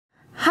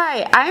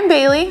Hi, I'm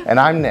Bailey. And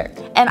I'm Nick.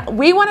 And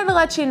we wanted to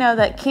let you know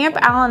that Camp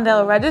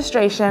Allendale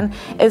registration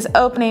is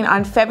opening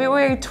on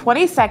February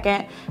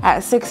 22nd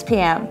at 6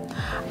 p.m.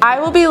 I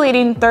will be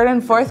leading 3rd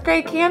and 4th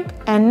grade camp,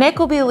 and Nick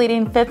will be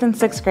leading 5th and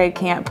 6th grade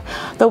camp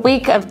the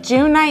week of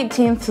June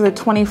 19th to the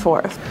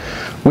 24th.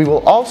 We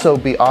will also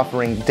be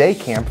offering day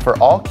camp for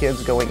all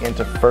kids going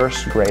into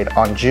 1st grade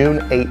on June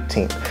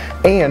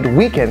 18th, and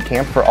weekend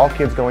camp for all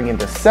kids going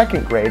into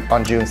 2nd grade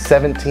on June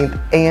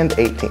 17th and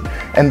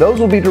 18th. And those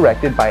will be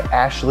directed by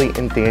Ashley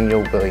and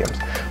Daniel Williams.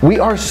 We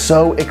are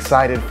so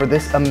excited for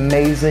this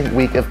amazing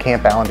week of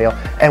Camp Allendale,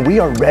 and we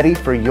are ready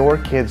for your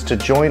kids to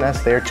join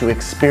us there to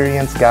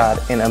experience God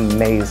in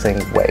amazing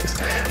ways.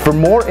 For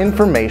more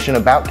information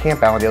about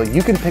Camp Allendale,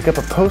 you can pick up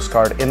a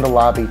postcard in the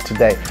lobby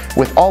today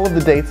with all of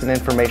the dates and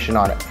information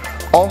on it.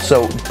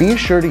 Also, be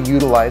sure to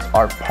utilize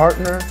our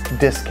partner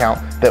discount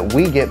that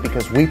we get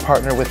because we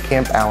partner with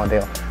Camp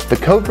Allendale. The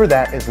code for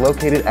that is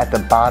located at the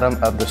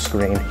bottom of the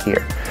screen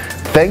here.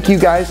 Thank you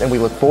guys, and we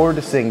look forward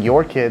to seeing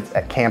your kids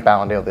at Camp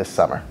Allendale this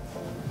summer.